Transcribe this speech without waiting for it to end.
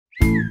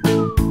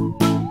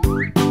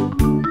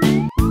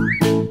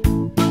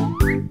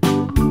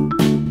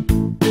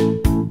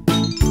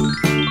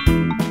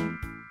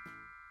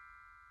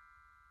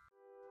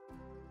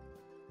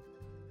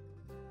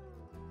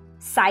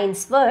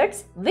Science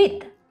words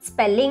with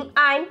spelling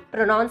and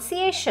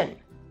pronunciation.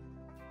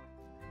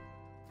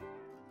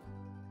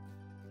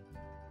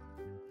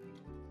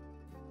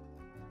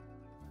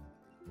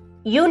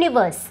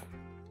 Universe.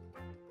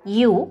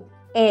 U-N-I-V-E-R-S-E.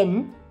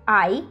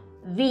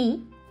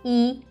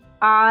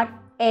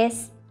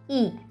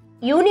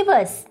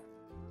 Universe.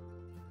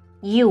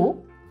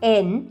 U-N-I-V-E-R-S-E.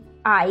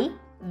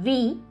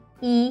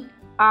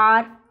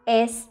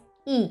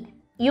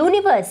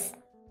 Universe.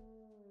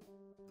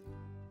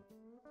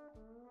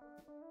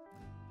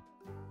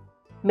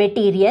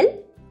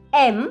 Material.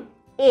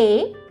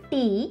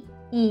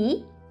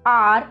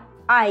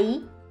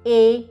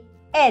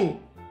 M-A-T-E-R-I-A-L.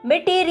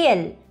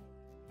 Material.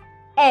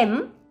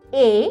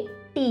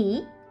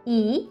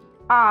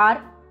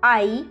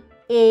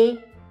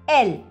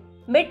 M-A-T-E-R-I-A-L.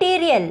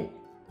 Material.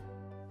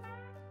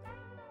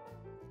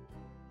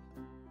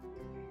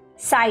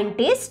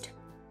 Scientist.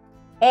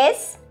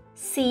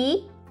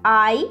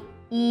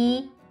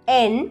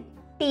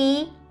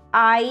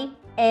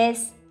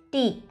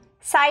 S-C-I-E-N-T-I-S-T.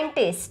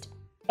 Scientist.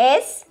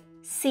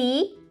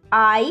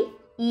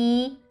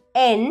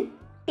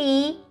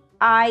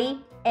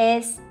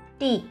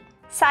 S-C-I-E-N-T-I-S-T.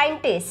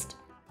 Scientist.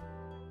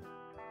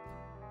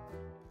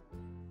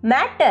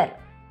 Matter.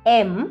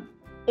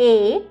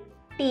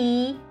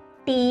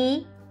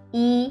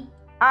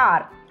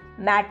 M-A-T-T-E-R.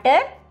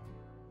 Matter.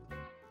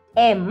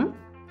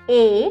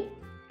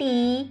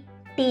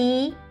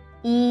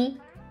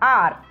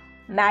 M-A-T-T-E-R.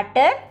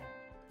 Matter.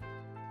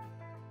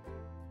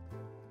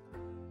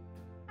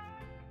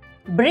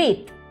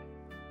 Breathe.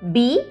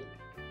 B-R-E-A-T-H.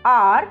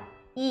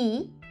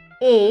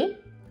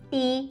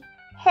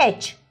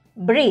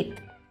 Breathe.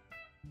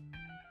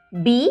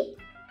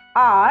 B-R-E-A-T-H.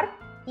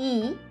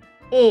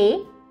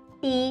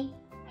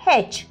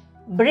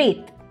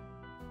 Breathe.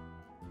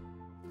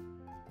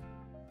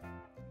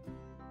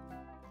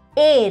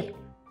 Air.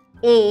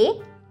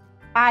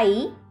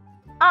 A-I-R.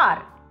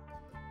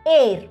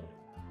 Air.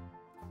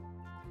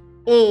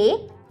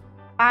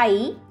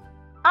 A-I-R.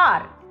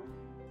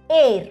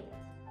 Air.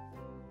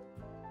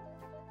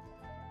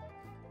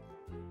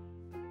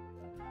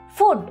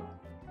 Food.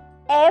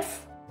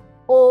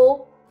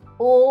 F-O-O-D.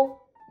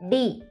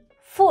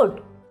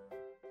 Food.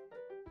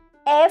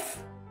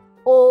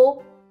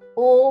 F-O-O-D.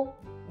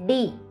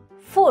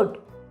 Food.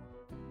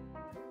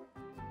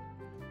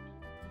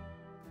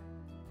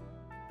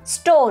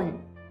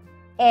 Stone.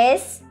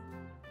 S-T-O-N-E.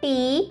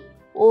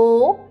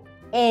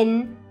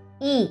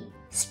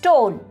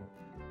 Stone.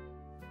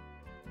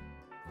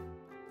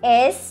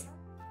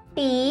 S-T-O-N-E.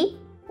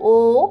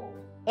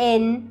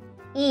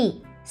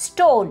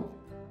 Stone.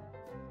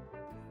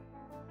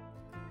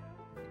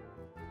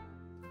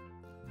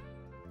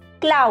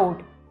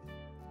 Cloud.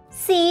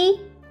 C-L-O-U-D.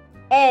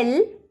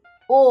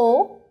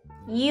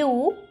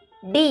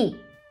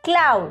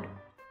 Cloud.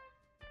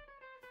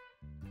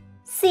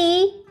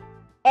 C-L-O-U-D.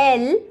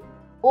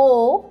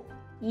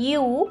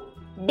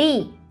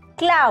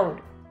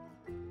 Cloud.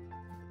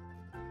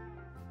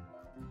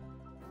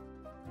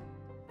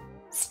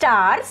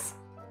 Stars.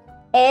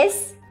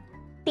 S-T-A-R-S.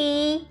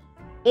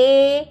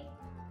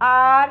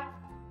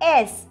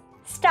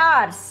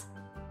 Stars.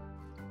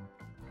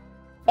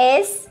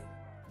 S-T-A-R-S.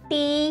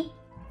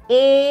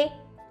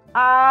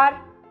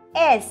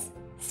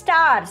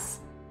 Stars.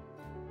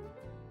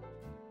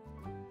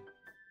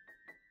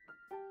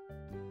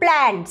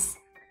 Plants.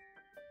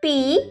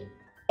 P-L-A-N-T-S.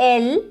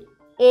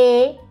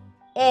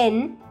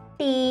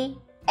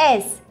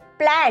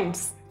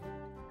 Plants.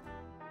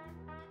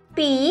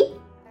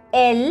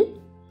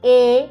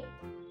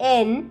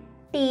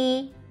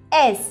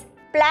 P-L-A-N-T-S.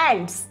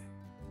 Plants.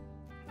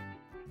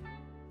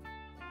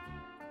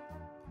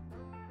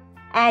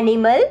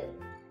 Animal.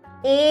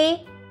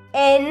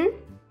 A-N-I-M-A-L.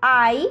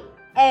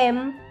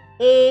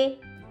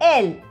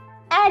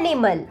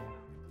 Animal.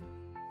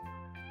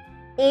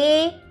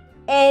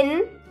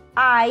 A-N-I-M-A-L.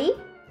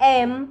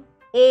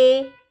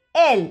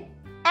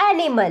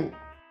 Animal.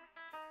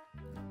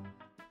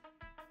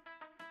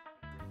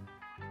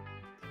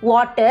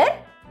 Water.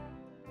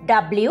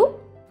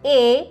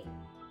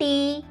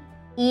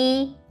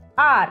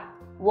 W-A-T-E-R.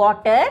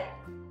 Water.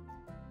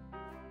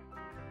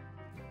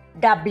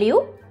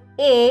 W-A-T-E-R.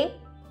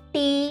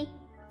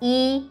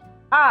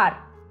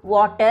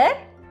 Water.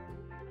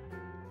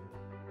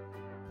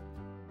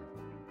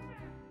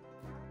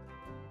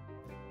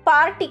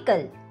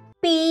 Particle.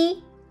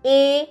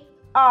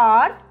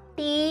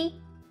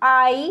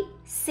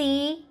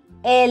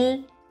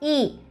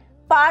 P-A-R-T-I-C-L-E.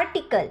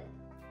 Particle.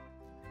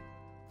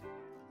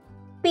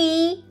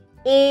 P-A-R-T-I-C-L-E.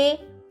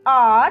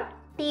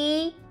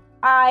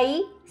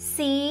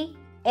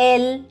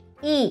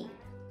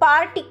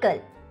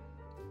 Particle.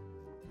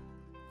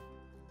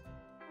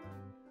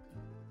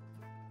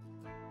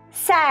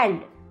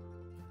 Sand.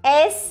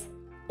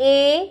 S-A-N-D.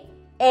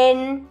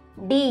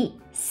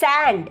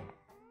 Sand.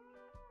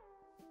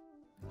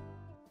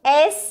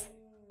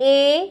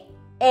 S-A-N-D.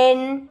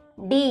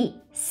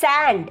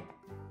 Sand.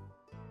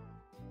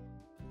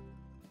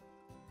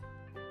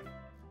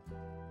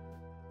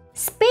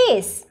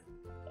 Space.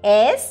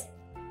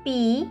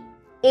 S-P-A-C-E.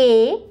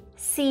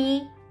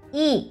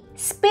 E.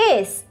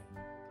 Space.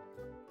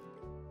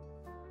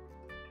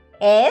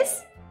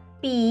 S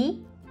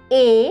P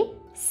A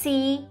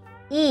C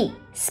E.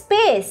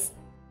 Space.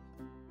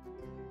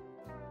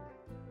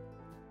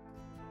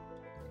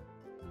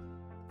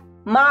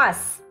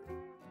 Mass.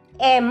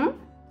 M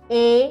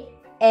A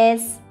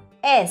S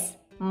S.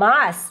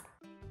 Mass.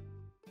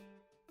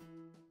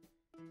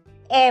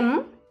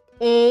 M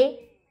A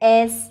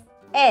S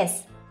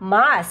S.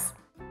 Mass.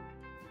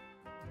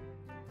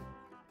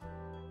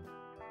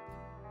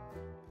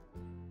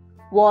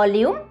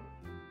 Volume.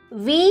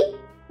 V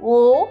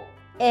O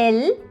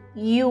L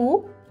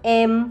U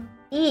M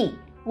E.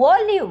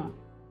 Volume.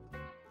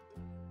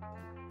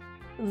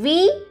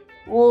 V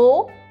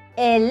O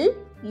L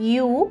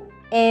U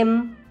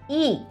M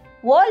E.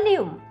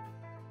 Volume.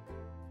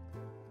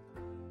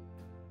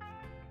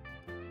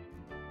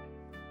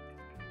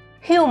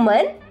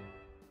 Human.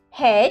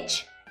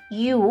 H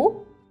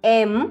U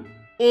M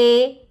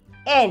A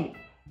N.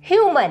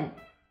 Human.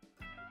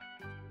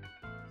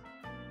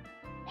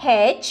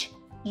 H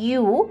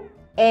U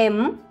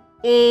M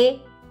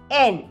A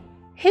N.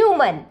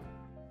 Human.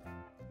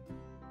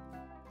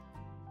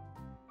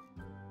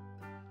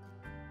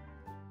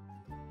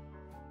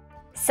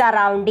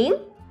 Surrounding.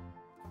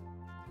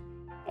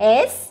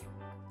 S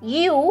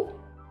U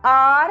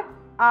R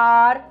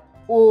R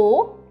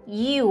O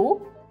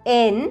U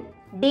N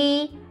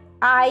D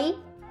I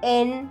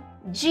N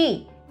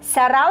G.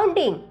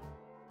 Surrounding.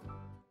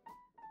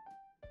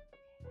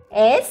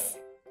 S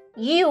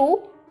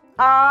U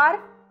R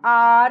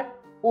R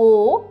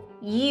O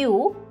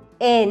U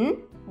N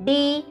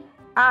D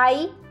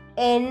I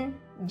N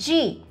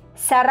G.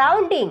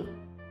 Surrounding.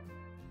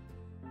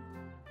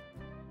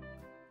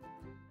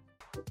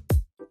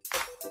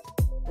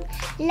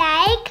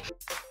 Like,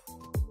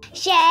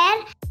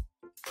 share,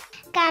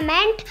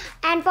 comment,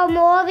 and for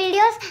more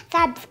videos,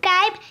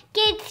 subscribe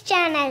Kids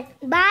channel.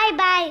 Bye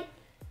bye.